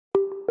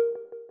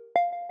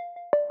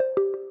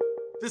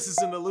This is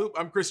In the Loop.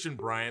 I'm Christian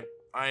Bryant.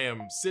 I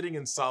am sitting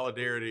in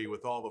solidarity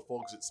with all the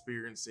folks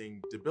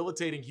experiencing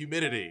debilitating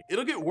humidity.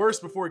 It'll get worse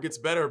before it gets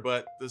better,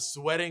 but the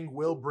sweating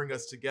will bring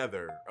us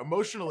together.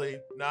 Emotionally,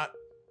 not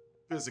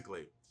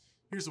physically.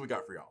 Here's what we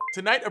got for y'all.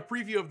 Tonight, a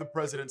preview of the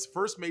president's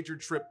first major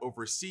trip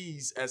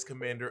overseas as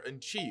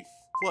commander-in-chief,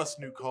 plus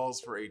new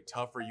calls for a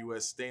tougher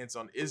U.S. stance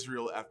on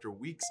Israel after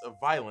weeks of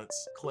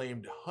violence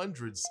claimed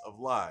hundreds of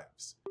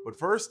lives. But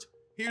first,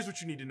 here's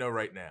what you need to know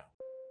right now.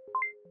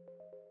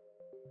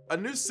 A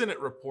new Senate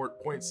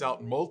report points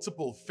out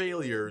multiple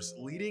failures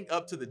leading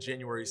up to the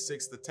January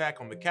 6th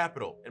attack on the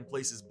Capitol and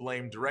places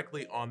blame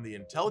directly on the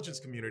intelligence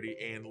community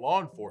and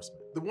law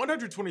enforcement. The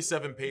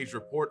 127-page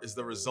report is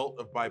the result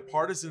of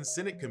bipartisan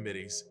Senate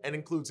committees and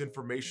includes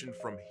information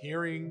from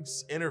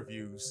hearings,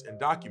 interviews, and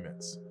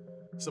documents.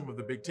 Some of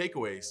the big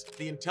takeaways: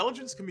 the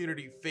intelligence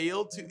community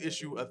failed to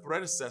issue a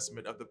threat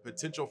assessment of the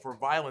potential for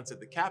violence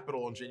at the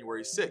Capitol on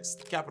January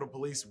 6th. Capitol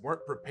Police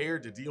weren't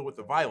prepared to deal with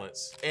the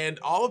violence, and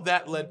all of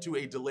that led to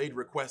a delayed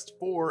request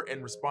for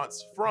and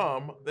response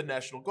from the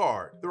National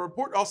Guard. The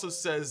report also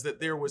says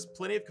that there was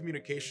plenty of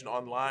communication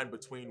online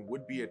between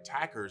would-be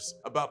attackers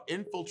about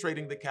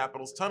infiltrating the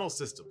Capitol's tunnel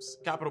systems.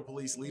 Capitol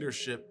Police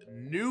leadership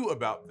knew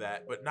about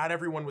that, but not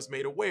everyone was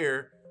made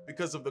aware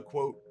because of the,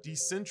 quote,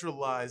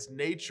 decentralized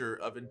nature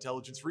of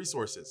intelligence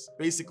resources.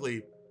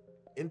 Basically,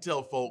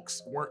 intel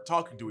folks weren't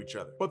talking to each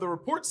other. But the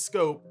report's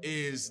scope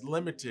is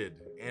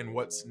limited, and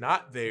what's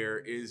not there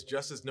is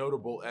just as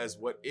notable as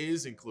what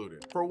is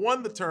included. For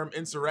one, the term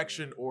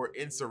insurrection or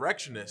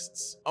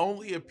insurrectionists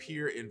only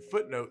appear in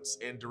footnotes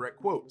and direct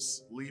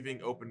quotes,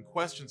 leaving open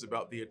questions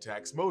about the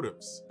attack's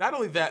motives. Not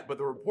only that, but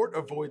the report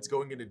avoids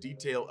going into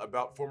detail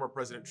about former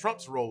President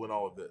Trump's role in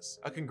all of this.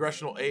 A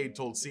congressional aide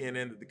told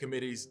CNN that the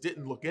committees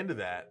didn't look into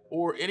that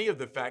or any of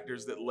the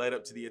factors that led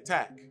up to the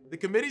attack. The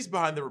committees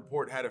behind the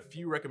report had a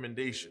few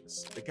recommendations.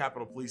 The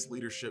Capitol Police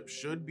leadership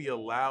should be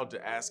allowed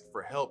to ask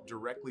for help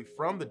directly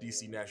from the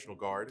DC National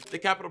Guard. The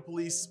Capitol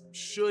Police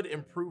should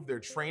improve their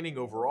training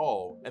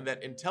overall, and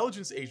that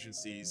intelligence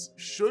agencies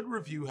should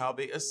review how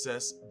they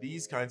assess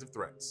these kinds of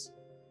threats.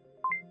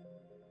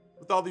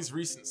 With all these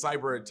recent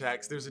cyber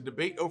attacks, there's a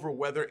debate over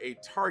whether a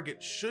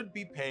target should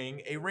be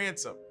paying a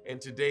ransom.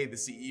 And today, the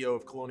CEO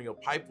of Colonial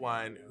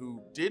Pipeline,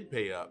 who did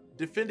pay up,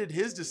 defended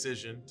his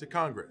decision to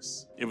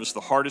Congress. It was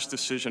the hardest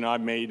decision I've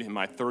made in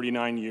my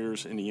 39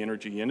 years in the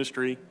energy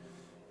industry,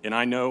 and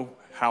I know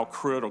how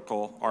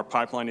critical our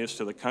pipeline is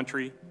to the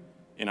country,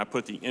 and I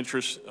put the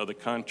interests of the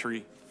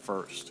country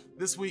first.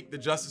 This week, the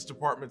Justice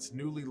Department's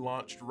newly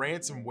launched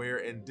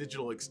ransomware and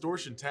digital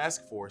extortion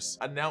task force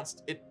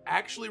announced it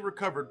actually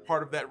recovered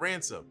part of that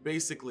ransom.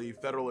 Basically,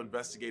 federal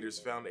investigators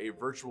found a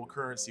virtual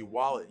currency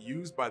wallet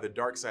used by the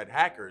dark side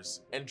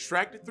hackers and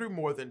tracked it through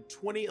more than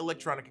 20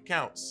 electronic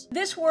accounts.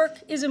 This work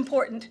is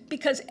important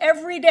because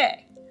every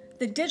day,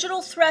 the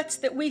digital threats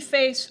that we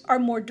face are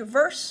more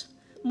diverse,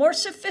 more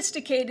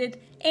sophisticated,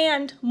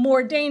 and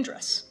more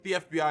dangerous. The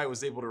FBI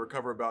was able to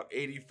recover about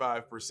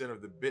 85%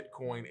 of the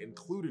Bitcoin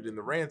included in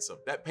the ransom.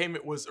 That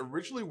payment was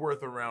originally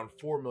worth around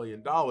 $4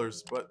 million,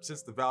 but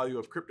since the value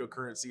of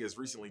cryptocurrency has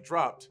recently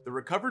dropped, the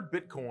recovered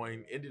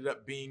Bitcoin ended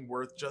up being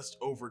worth just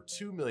over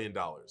 $2 million.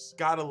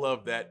 Gotta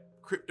love that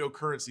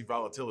cryptocurrency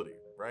volatility,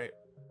 right?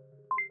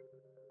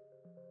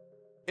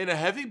 In a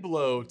heavy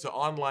blow to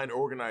online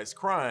organized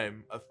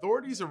crime,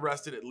 authorities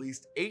arrested at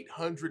least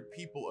 800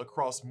 people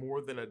across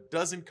more than a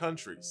dozen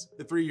countries.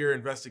 The 3-year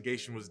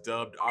investigation was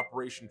dubbed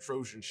Operation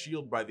Trojan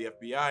Shield by the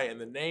FBI, and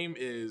the name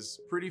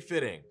is pretty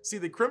fitting. See,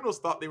 the criminals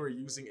thought they were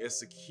using a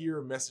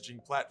secure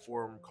messaging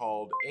platform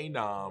called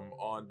Anom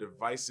on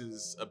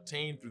devices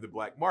obtained through the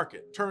black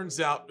market. Turns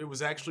out it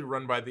was actually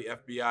run by the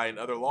FBI and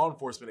other law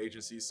enforcement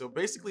agencies, so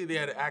basically they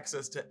had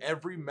access to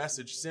every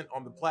message sent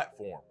on the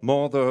platform.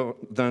 More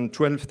than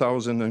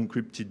 12,000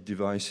 encrypted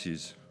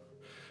devices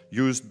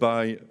used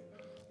by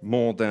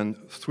more than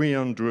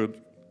 300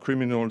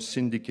 criminal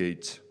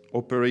syndicates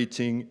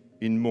operating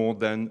in more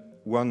than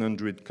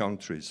 100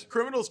 countries.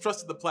 Criminals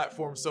trusted the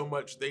platform so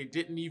much they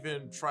didn't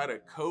even try to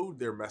code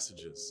their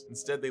messages.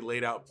 Instead, they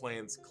laid out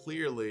plans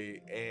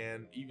clearly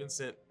and even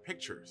sent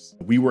pictures.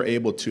 We were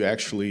able to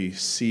actually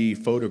see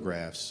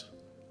photographs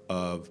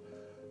of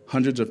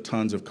hundreds of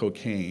tons of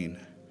cocaine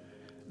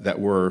that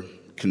were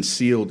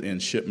concealed in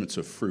shipments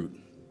of fruit.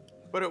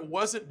 But it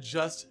wasn't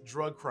just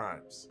drug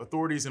crimes.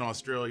 Authorities in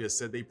Australia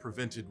said they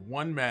prevented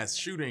one mass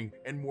shooting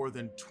and more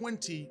than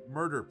 20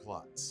 murder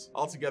plots.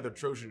 Altogether,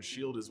 Trojan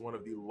Shield is one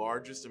of the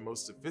largest and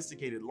most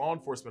sophisticated law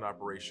enforcement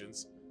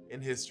operations in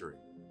history.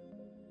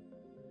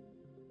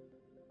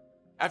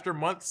 After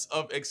months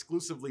of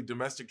exclusively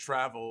domestic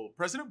travel,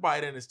 President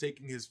Biden is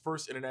taking his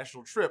first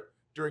international trip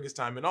during his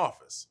time in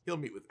office. He'll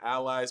meet with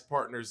allies,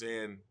 partners,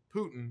 and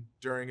Putin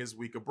during his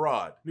week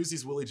abroad.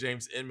 Newsy's Willie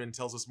James Inman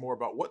tells us more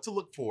about what to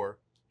look for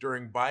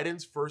during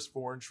Biden's first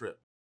foreign trip.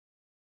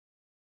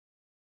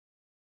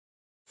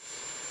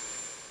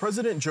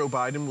 President Joe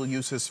Biden will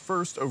use his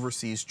first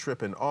overseas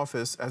trip in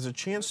office as a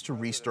chance to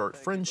restart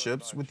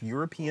friendships with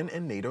European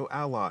and NATO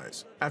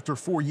allies after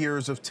 4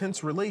 years of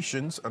tense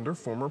relations under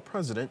former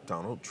President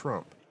Donald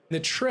Trump. The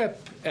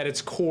trip, at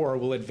its core,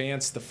 will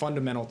advance the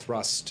fundamental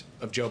thrust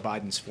of Joe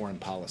Biden's foreign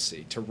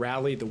policy, to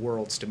rally the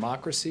world's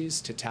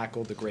democracies to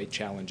tackle the great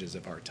challenges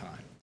of our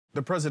time.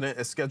 The president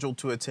is scheduled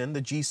to attend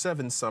the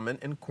G7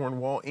 summit in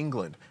Cornwall,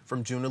 England,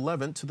 from June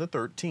 11th to the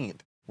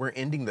 13th, where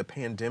ending the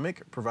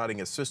pandemic,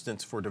 providing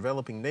assistance for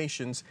developing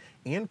nations,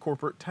 and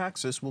corporate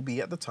taxes will be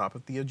at the top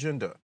of the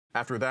agenda.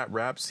 After that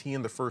wraps, he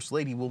and the First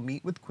Lady will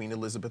meet with Queen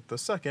Elizabeth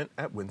II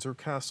at Windsor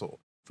Castle.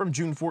 From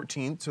June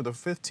 14th to the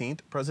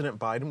 15th, President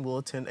Biden will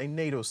attend a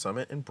NATO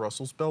summit in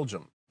Brussels,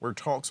 Belgium, where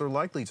talks are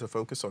likely to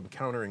focus on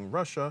countering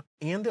Russia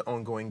and the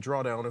ongoing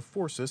drawdown of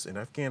forces in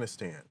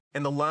Afghanistan.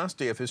 And the last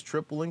day of his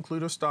trip will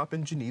include a stop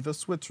in Geneva,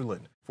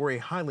 Switzerland, for a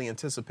highly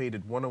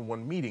anticipated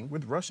one-on-one meeting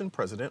with Russian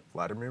President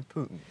Vladimir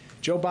Putin.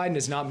 Joe Biden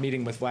is not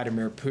meeting with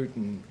Vladimir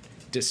Putin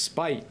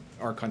despite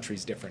our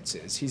country's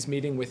differences. He's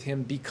meeting with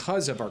him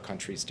because of our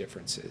country's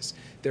differences.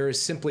 There is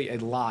simply a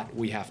lot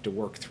we have to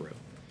work through.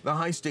 The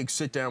high-stakes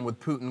sit-down with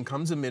Putin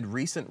comes amid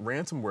recent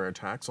ransomware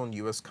attacks on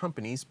U.S.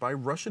 companies by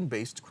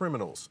Russian-based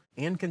criminals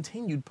and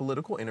continued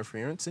political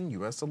interference in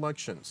U.S.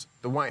 elections.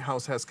 The White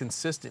House has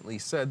consistently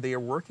said they are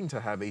working to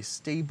have a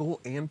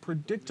stable and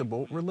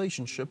predictable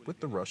relationship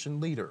with the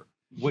Russian leader.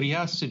 What he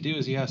has to do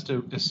is he has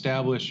to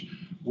establish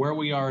where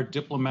we are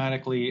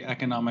diplomatically,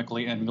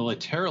 economically, and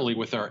militarily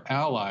with our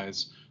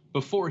allies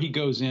before he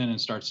goes in and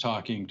starts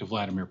talking to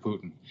Vladimir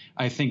Putin.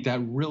 I think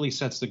that really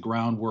sets the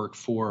groundwork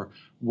for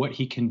what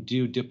he can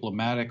do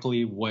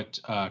diplomatically, what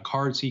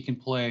cards he can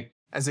play.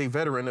 As a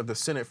veteran of the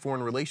Senate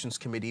Foreign Relations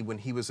Committee when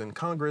he was in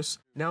Congress,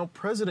 now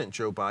President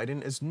Joe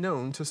Biden is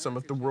known to some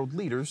of the world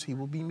leaders he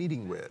will be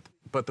meeting with.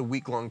 But the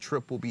week-long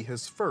trip will be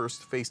his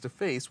first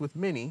face-to-face with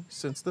many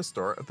since the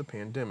start of the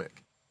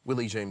pandemic.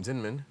 Willie James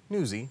Inman,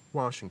 Newsy,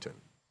 Washington.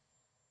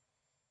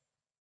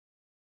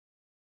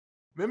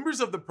 Members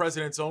of the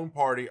president's own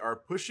party are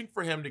pushing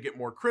for him to get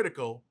more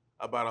critical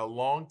about a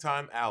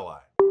longtime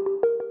ally.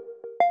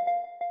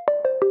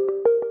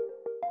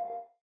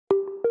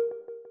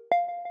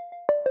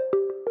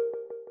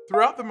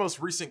 Throughout the most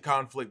recent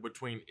conflict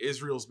between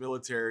Israel's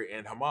military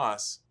and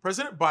Hamas,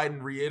 President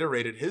Biden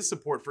reiterated his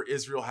support for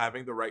Israel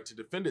having the right to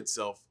defend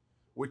itself,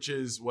 which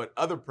is what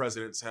other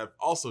presidents have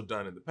also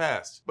done in the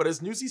past. But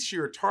as Newsy's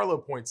Shira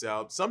Tarlow points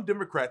out, some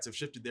Democrats have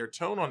shifted their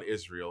tone on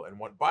Israel and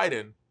want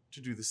Biden to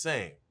do the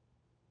same.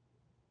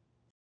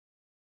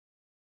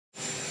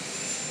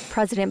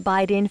 President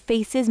Biden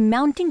faces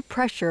mounting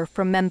pressure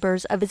from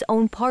members of his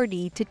own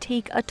party to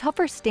take a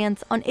tougher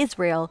stance on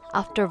Israel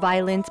after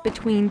violence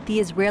between the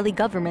Israeli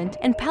government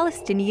and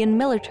Palestinian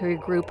military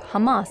group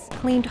Hamas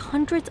claimed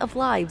hundreds of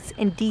lives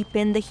and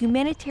deepened the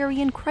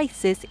humanitarian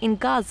crisis in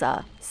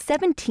Gaza.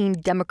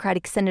 17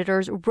 Democratic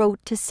senators wrote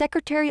to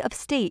Secretary of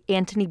State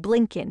Antony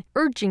Blinken,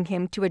 urging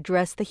him to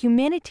address the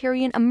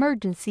humanitarian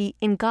emergency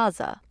in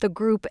Gaza. The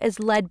group is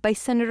led by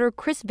Senator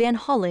Chris Van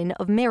Hollen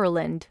of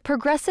Maryland.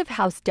 Progressive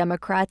House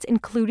Democrats,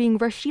 including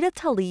Rashida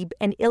Tlaib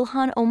and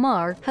Ilhan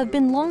Omar, have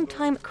been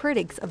longtime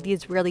critics of the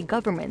Israeli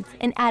government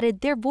and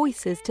added their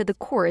voices to the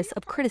chorus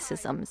of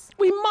criticisms.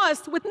 We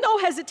must, with no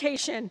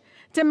hesitation,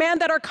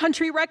 demand that our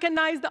country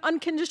recognize the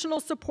unconditional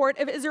support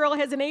of Israel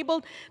has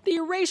enabled the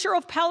erasure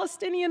of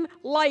Palestinian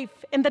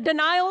life and the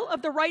denial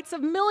of the rights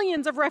of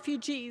millions of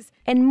refugees.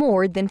 And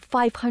more than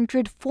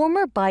 500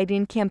 former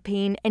Biden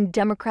campaign and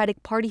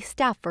Democratic Party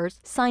staffers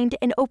signed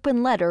an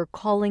open letter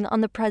calling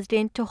on the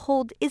president to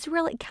hold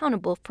Israel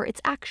accountable for its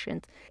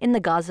actions in the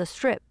Gaza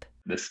Strip.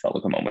 This felt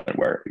like a moment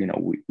where,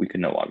 we could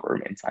no longer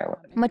remain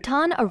silent.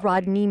 Matan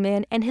Arad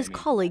Neiman and his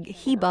colleague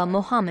Hiba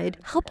Mohammed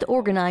helped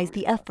organize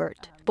the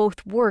effort.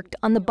 Both worked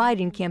on the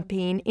Biden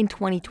campaign in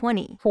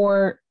 2020.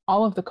 For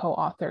all of the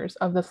co-authors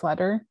of this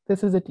letter,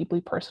 this is a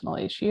deeply personal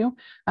issue.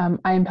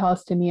 I am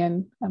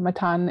Palestinian.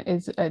 Matan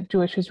is a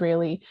Jewish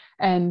Israeli.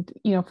 And,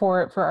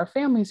 for our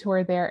families who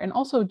are there, and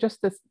also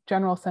just this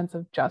general sense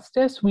of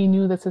justice, we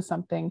knew this is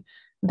something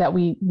that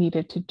we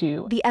needed to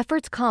do. The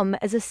efforts come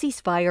as a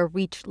ceasefire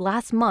reached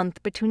last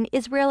month between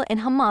Israel and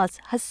Hamas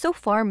has so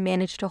far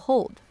managed to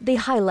hold. They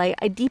highlight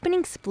a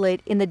deepening split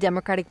in the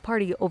Democratic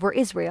Party over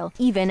Israel,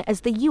 even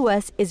as the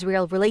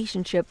U.S.-Israel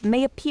relationship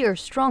may appear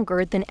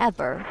stronger than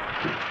ever.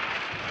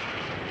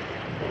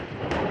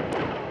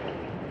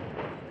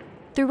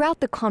 Throughout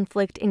the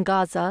conflict in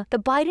Gaza, the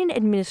Biden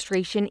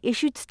administration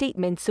issued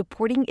statements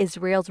supporting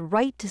Israel's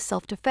right to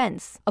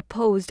self-defense,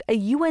 opposed a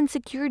UN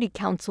Security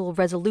Council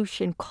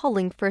resolution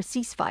calling for a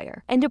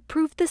ceasefire, and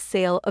approved the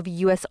sale of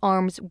U.S.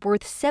 arms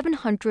worth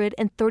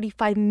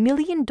 $735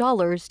 million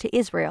to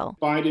Israel.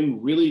 Biden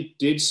really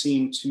did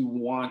seem to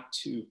want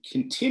to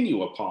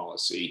continue a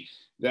policy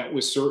that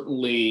was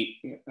certainly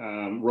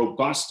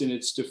robust in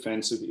its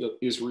defense of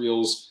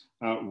Israel's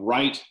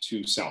right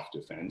to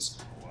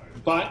self-defense.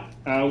 But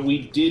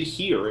we did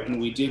hear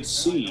and we did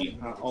see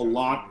a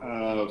lot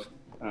of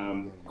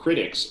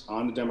critics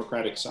on the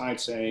Democratic side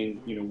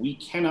saying, we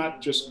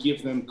cannot just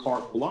give them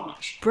carte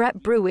blanche.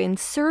 Brett Bruin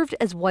served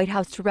as White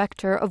House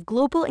Director of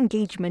Global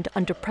Engagement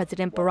under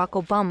President Barack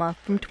Obama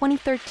from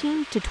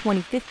 2013 to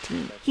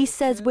 2015. He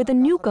says with a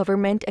new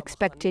government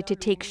expected to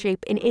take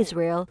shape in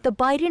Israel, the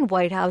Biden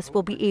White House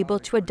will be able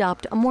to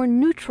adopt a more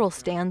neutral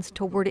stance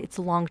toward its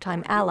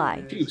longtime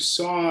ally. You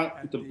saw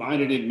the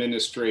Biden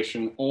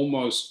administration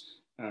almost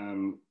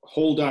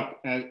hold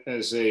up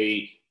as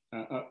a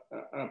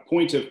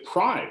point of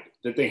pride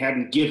that they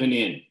hadn't given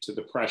in to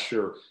the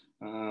pressure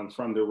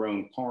from their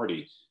own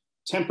party.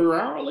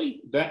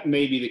 Temporarily, that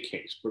may be the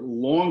case, but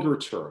longer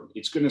term,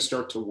 it's going to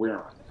start to wear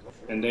on them.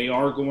 And they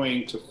are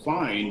going to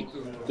find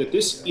that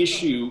this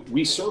issue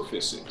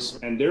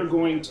resurfaces, and they're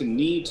going to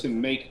need to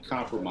make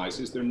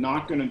compromises. They're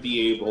not going to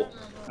be able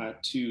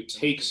to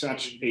take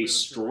such a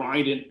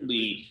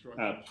stridently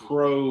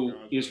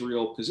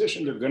pro-Israel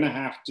position. They're going to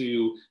have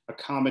to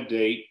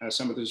accommodate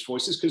some of those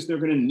voices because they're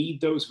going to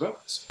need those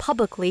votes.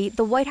 Publicly,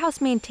 the White House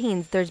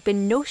maintains there's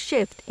been no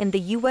shift in the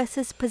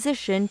U.S.'s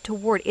position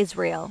toward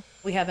Israel.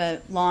 We have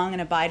a long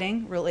and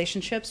abiding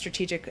relationship,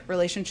 strategic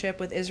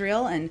relationship with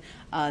Israel, and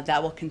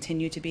that will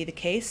continue to be the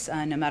case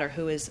no matter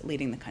who is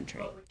leading the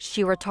country.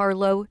 Shira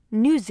Tarlow,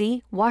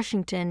 Newsy,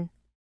 Washington.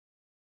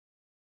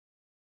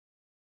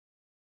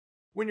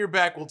 When you're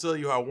back, we'll tell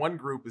you how one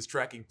group is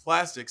tracking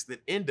plastics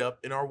that end up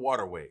in our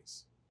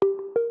waterways.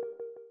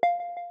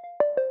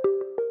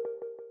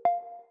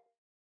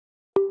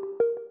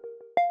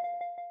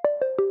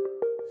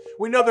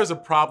 We know there's a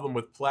problem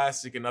with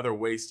plastic and other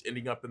waste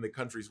ending up in the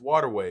country's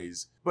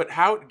waterways, but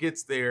how it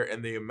gets there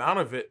and the amount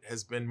of it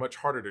has been much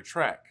harder to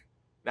track.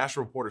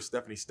 National reporter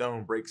Stephanie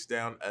Stone breaks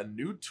down a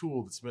new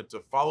tool that's meant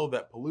to follow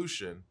that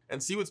pollution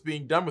and see what's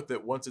being done with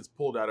it once it's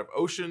pulled out of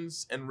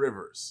oceans and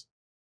rivers.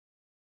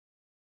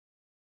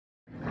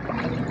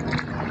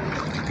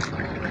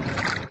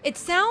 It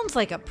sounds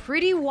like a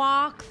pretty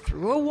walk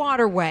through a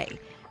waterway,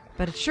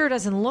 but it sure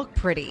doesn't look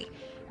pretty.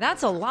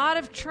 That's a lot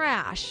of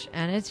trash,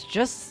 and it's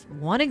just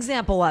one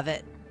example of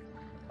it.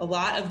 A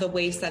lot of the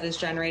waste that is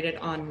generated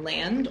on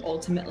land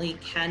ultimately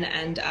can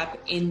end up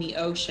in the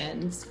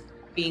oceans,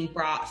 being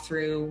brought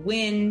through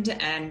wind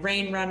and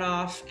rain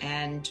runoff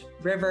and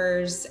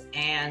rivers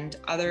and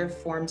other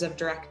forms of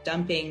direct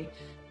dumping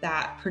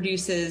that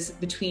produces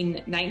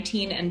between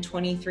 19 and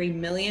 23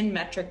 million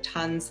metric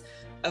tons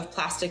of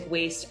plastic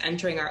waste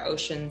entering our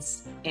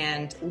oceans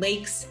and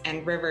lakes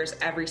and rivers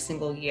every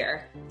single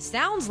year.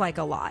 Sounds like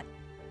a lot.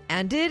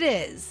 And it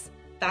is.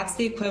 That's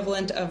the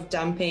equivalent of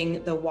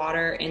dumping the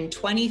water in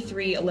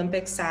 23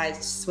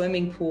 Olympic-sized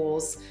swimming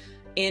pools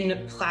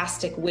in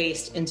plastic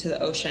waste into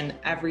the ocean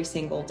every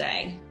single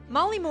day.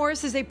 Molly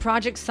Morris is a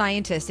project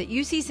scientist at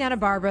UC Santa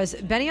Barbara's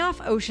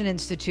Benioff Ocean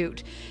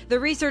Institute. The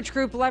research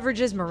group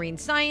leverages marine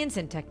science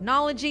and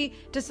technology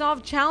to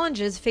solve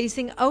challenges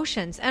facing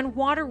oceans and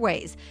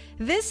waterways.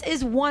 This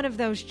is one of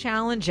those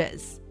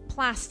challenges.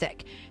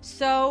 Plastic.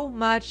 So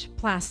much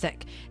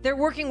plastic. They're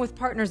working with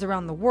partners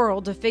around the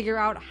world to figure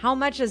out how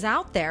much is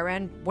out there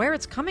and where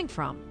it's coming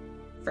from.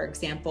 For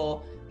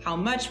example, how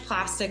much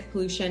plastic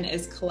pollution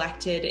is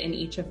collected in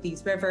each of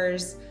these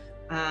rivers,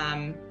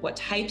 what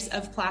types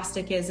of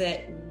plastic is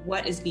it,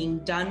 what is being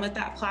done with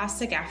that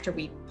plastic after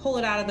we pull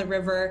it out of the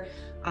river,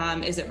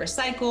 is it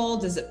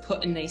recycled, is it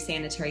put in a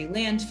sanitary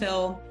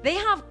landfill? They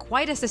have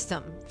quite a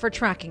system for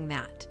tracking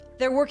that.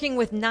 They're working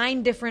with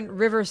 9 different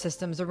river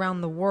systems around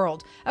the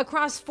world,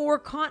 across 4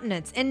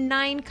 continents and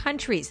 9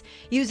 countries,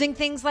 using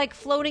things like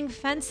floating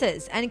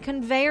fences and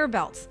conveyor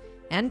belts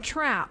and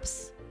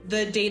traps.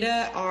 The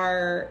data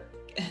are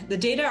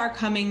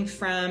coming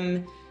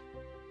from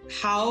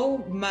how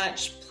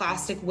much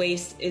plastic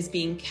waste is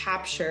being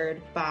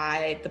captured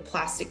by the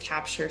plastic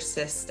capture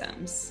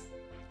systems.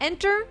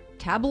 Enter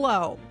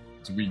Tableau.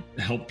 So we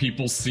help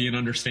people see and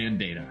understand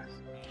data.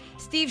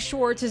 Steve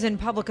Schwartz is in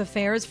public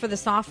affairs for the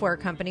software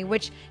company,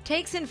 which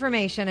takes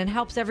information and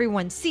helps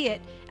everyone see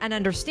it and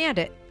understand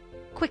it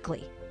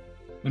quickly.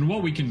 And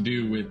what we can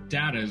do with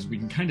data is we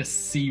can kind of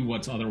see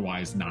what's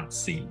otherwise not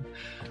seen.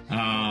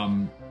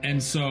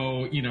 And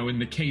so, in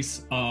the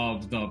case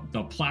of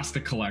the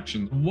plastic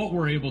collection, what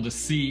we're able to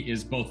see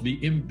is both the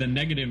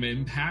negative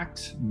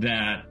impact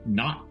that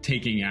not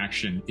taking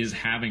action is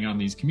having on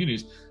these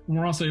communities. And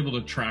we're also able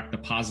to track the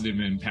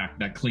positive impact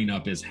that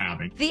cleanup is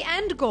having. The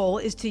end goal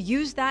is to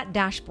use that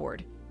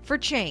dashboard for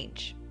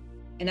change.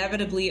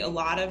 Inevitably, a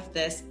lot of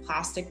this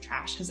plastic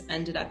trash has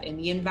ended up in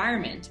the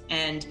environment,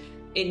 and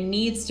it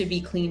needs to be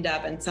cleaned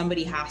up, and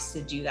somebody has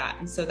to do that.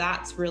 And so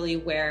that's really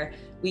where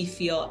we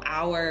feel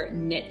our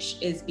niche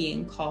is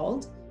being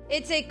called.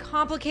 It's a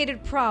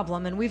complicated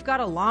problem, and we've got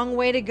a long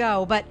way to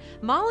go, but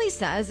Molly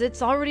says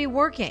it's already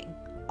working,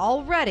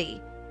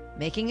 already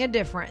making a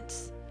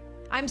difference.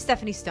 I'm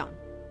Stephanie Stone,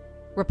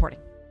 reporting.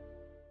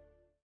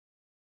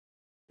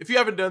 If you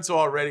haven't done so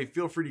already,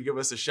 feel free to give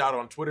us a shout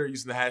on Twitter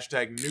using the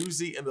hashtag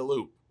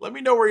 #NewsyInTheLoop. Let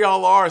me know where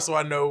y'all are so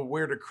I know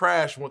where to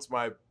crash once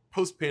my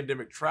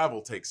post-pandemic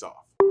travel takes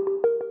off.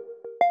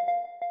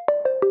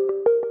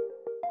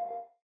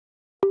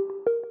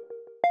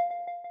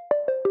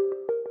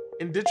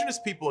 Indigenous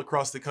people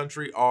across the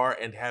country are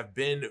and have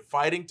been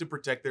fighting to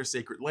protect their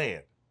sacred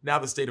land. Now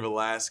the state of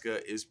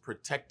Alaska is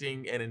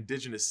protecting an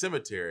indigenous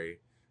cemetery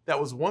that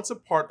was once a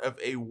part of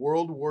a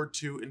World War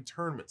II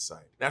internment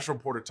site. National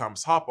reporter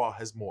Thomas Hoppe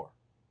has more.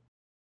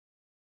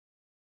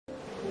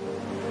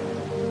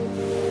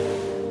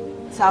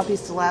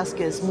 Southeast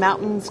Alaska is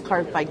mountains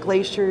carved by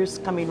glaciers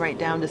coming right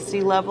down to sea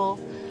level.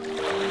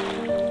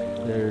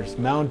 There's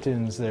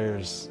mountains,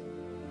 there's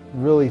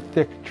really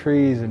thick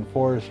trees and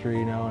forestry,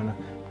 and I'm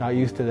not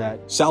used to that.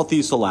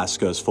 Southeast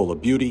Alaska is full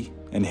of beauty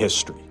and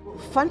history.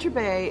 Funter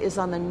Bay is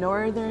on the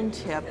northern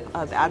tip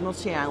of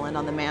Admiralty Island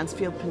on the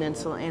Mansfield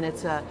Peninsula, and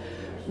it's a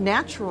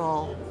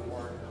natural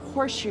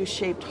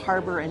horseshoe-shaped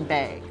harbor and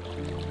bay.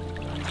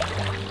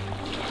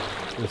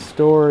 The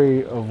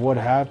story of what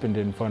happened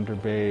in Funter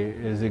Bay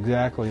is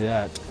exactly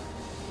that.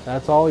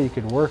 That's all you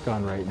can work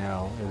on right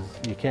now. Is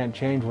you can't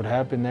change what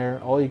happened there.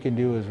 All you can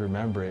do is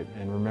remember it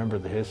and remember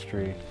the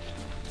history.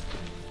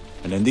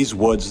 And in these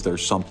woods,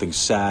 there's something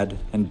sad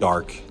and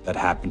dark that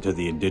happened to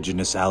the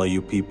indigenous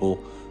Aleut people,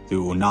 the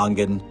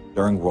Unangan,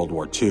 during World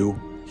War II,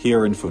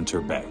 here in Funter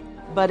Bay.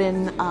 But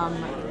in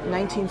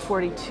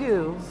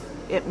 1942,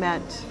 it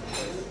meant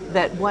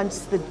that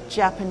once the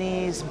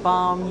Japanese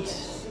bombed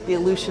the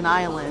Aleutian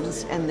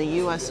Islands and the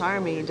U.S.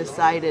 Army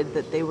decided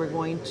that they were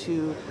going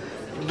to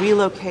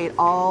relocate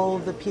all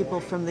the people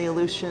from the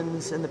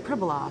Aleutians and the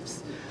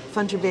Pribilofs,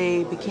 Funter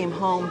Bay became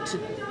home to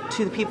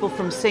the people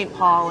from St.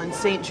 Paul and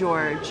St.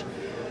 George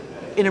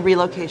in a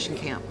relocation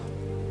camp.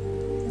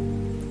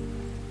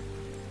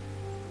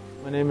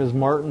 My name is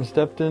Martin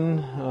Stepton.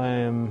 I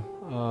am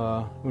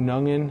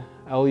Unangan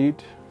Aleut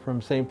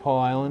from St. Paul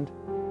Island.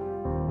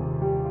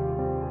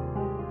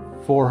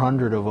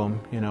 400 of them,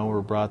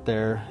 were brought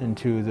there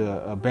into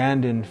the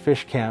abandoned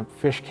fish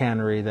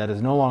cannery that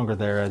is no longer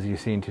there as you've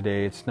seen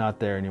today. It's not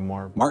there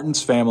anymore.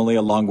 Martin's family,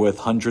 along with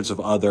hundreds of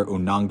other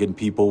Unangan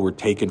people, were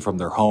taken from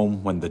their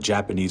home when the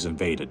Japanese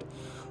invaded,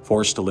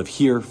 forced to live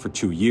here for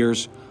 2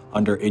 years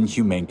under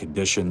inhumane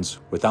conditions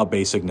without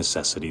basic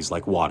necessities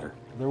like water.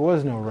 There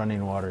was no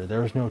running water,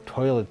 there was no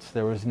toilets,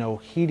 there was no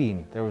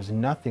heating, there was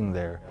nothing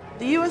there.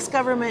 The U.S.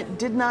 government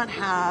did not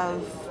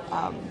have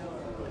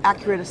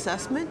accurate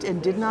assessment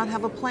and did not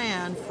have a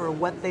plan for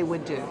what they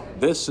would do.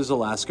 This is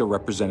Alaska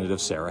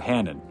Representative Sarah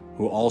Hannon,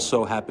 who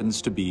also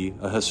happens to be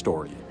a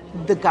historian.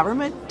 The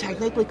government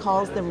technically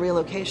calls them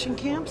relocation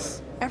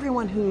camps.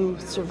 Everyone who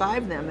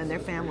survived them and their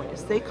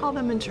families, they call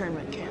them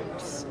internment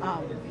camps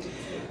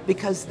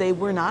because they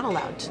were not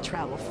allowed to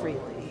travel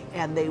freely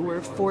and they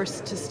were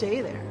forced to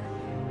stay there.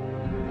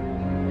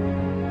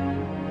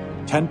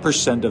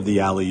 10% of the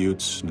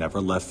Aleuts never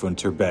left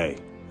Funter Bay.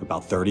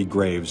 About 30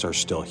 graves are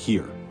still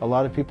here. A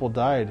lot of people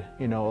died,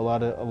 a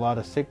lot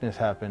of sickness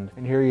happened.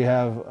 And here you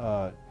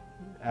have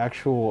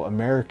actual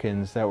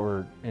Americans that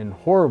were in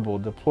horrible,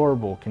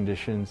 deplorable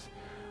conditions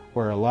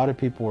where a lot of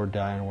people were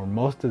dying, where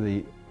most of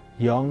the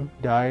young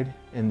died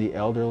and the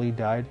elderly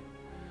died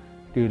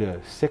due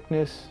to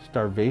sickness,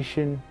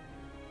 starvation,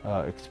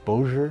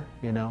 exposure,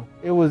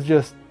 It was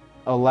just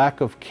a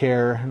lack of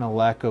care and a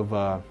lack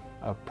of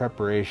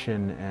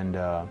preparation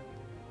and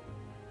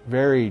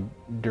very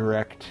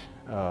direct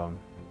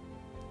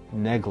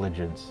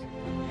negligence.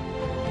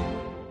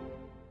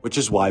 Which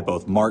is why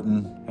both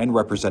Martin and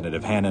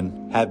Representative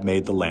Hannon have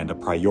made the land a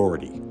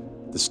priority.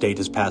 The state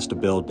has passed a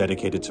bill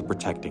dedicated to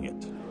protecting it.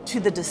 To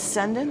the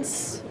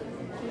descendants,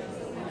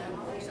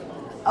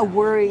 a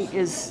worry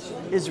is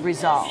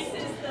resolved.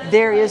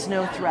 There is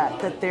no threat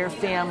that their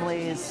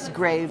families'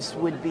 graves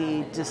would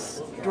be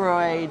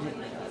destroyed,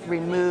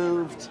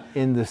 removed.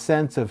 In the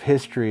sense of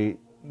history,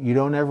 you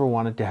don't ever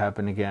want it to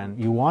happen again.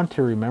 You want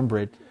to remember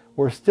it.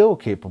 We're still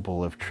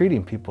capable of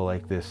treating people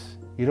like this.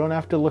 You don't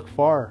have to look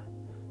far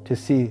to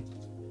see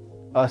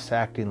us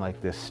acting like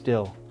this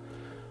still.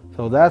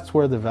 So that's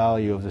where the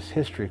value of this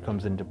history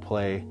comes into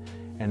play,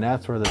 and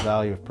that's where the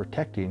value of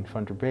protecting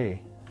Funter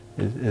Bay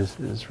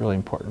is really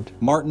important.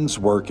 Martin's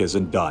work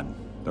isn't done.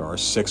 There are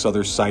 6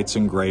 other sites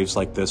and graves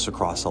like this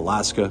across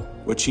Alaska,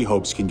 which he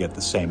hopes can get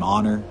the same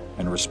honor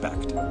and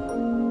respect.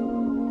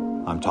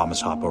 I'm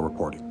Thomas Hoppe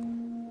reporting.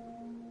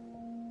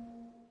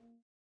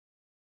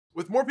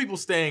 With more people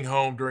staying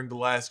home during the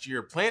last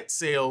year, plant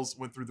sales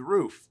went through the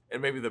roof.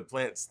 And maybe the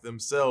plants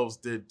themselves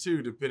did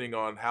too, depending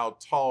on how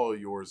tall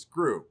yours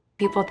grew.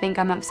 People think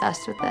I'm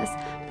obsessed with this,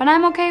 but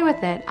I'm okay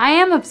with it. I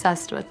am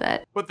obsessed with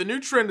it. But the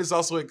new trend has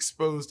also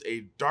exposed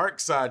a dark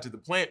side to the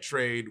plant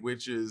trade,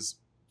 which is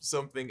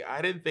something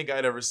I didn't think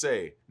I'd ever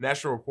say.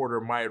 National reporter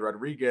Maya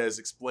Rodriguez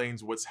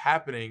explains what's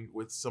happening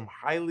with some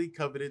highly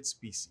coveted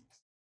species.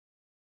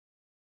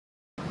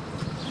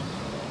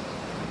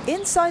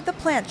 Inside the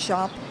plant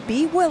shop,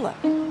 B. Willa,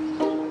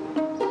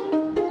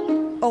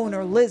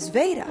 owner Liz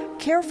Veda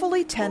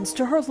carefully tends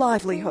to her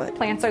livelihood.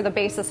 Plants are the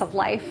basis of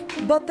life.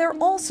 But they're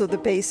also the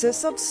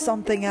basis of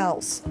something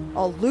else,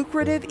 a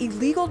lucrative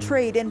illegal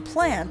trade in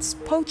plants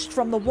poached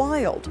from the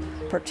wild,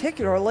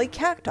 particularly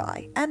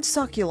cacti and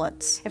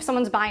succulents. If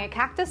someone's buying a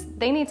cactus,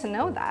 they need to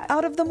know that.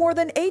 Out of the more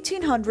than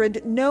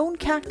 1,800 known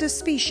cactus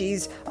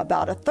species,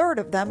 about a third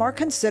of them are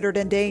considered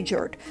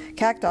endangered.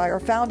 Cacti are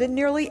found in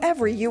nearly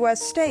every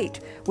U.S. state,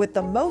 with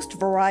the most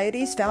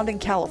varieties found in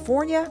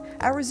California,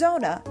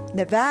 Arizona,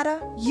 Nevada,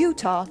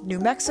 Utah, New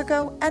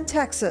Mexico, and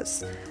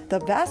Texas. The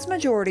vast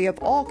majority of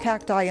all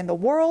cacti in the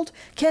world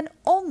can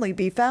only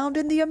be found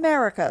in the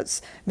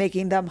Americas,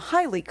 making them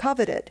highly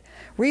coveted.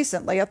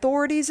 Recently,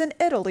 authorities in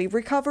Italy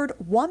recovered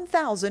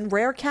 1,000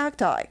 rare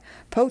cacti,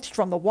 poached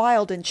from the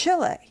wild in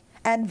Chile,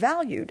 and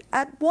valued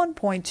at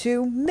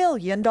 $1.2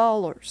 million.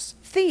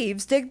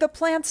 Thieves dig the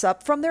plants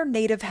up from their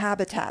native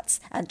habitats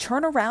and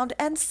turn around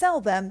and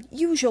sell them,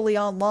 usually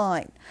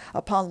online.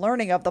 Upon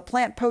learning of the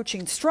plant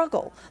poaching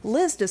struggle,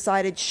 Liz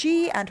decided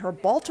she and her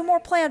Baltimore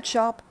plant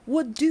shop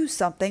would do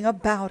something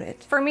about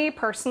it. For me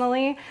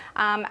personally,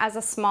 as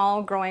a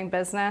small growing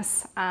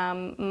business,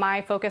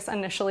 my focus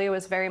initially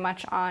was very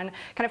much on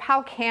kind of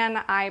how can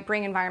I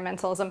bring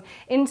environmentalism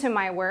into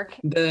my work.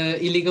 The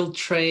illegal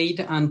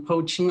trade and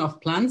poaching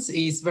of plants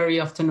is very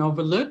often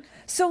overlooked.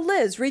 So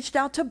Liz reached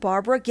out to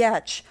Barbara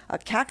Getch, a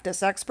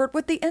cactus expert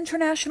with the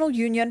International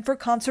Union for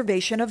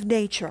Conservation of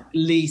Nature.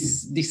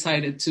 Liz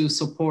decided to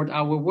support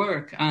our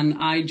work, and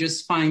I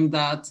just find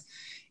that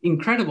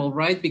incredible,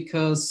 right?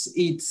 Because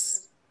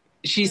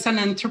she's an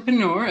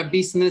entrepreneur, a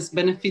business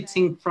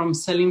benefiting from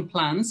selling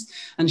plants,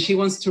 and she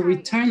wants to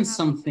return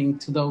something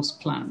to those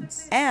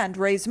plants. And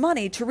raise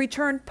money to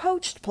return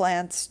poached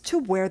plants to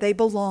where they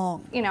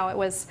belong. You know, it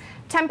was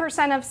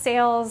 10% of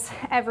sales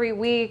every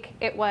week.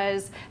 It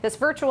was this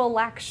virtual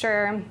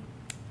lecture,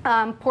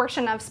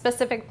 portion of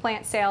specific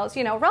plant sales,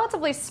 you know,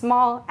 relatively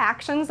small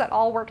actions that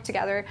all work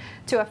together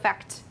to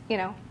affect, you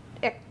know,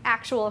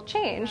 actual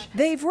change.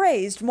 They've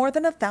raised more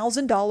than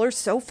 $1,000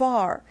 so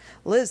far.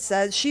 Liz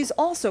says she's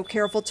also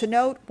careful to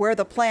note where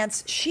the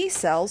plants she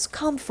sells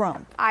come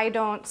from. I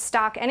don't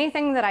stock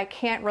anything that I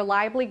can't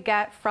reliably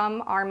get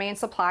from our main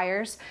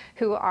suppliers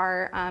who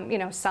are, you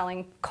know,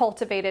 selling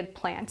cultivated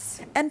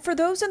plants. And for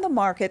those in the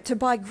market to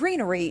buy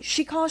greenery,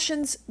 she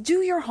cautions,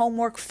 do your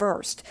homework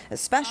first,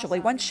 especially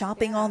when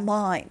shopping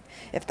online.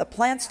 If the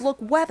plants look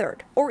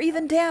weathered or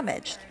even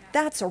damaged,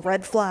 that's a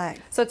red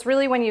flag. So it's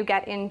really when you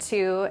get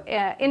into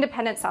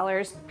independent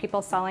sellers,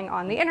 people selling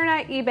on the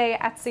internet, eBay,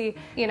 Etsy,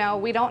 you know,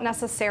 we don't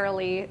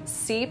necessarily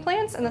see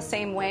plants in the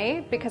same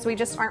way because we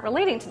just aren't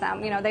relating to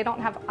them. You know, they don't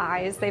have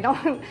eyes, they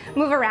don't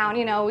move around,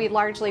 you know, we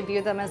largely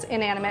view them as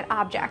inanimate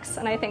objects.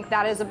 And I think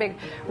that is a big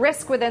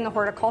risk within the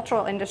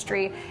horticultural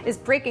industry, is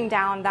breaking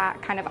down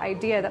that kind of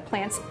idea that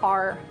plants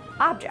are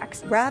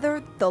objects.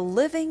 Rather, the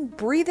living,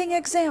 breathing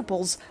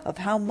examples of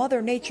how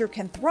Mother Nature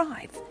can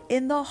thrive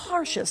in the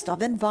harshest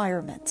of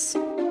environments.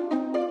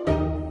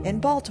 In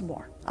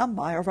Baltimore, I'm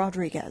Maya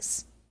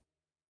Rodriguez.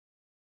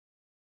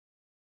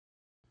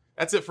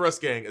 That's it for us,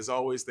 gang. As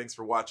always, thanks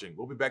for watching.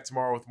 We'll be back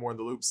tomorrow with more In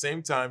the Loop,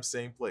 same time,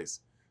 same place.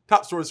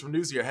 Top stories from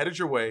Newsy are headed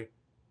your way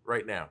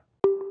right now.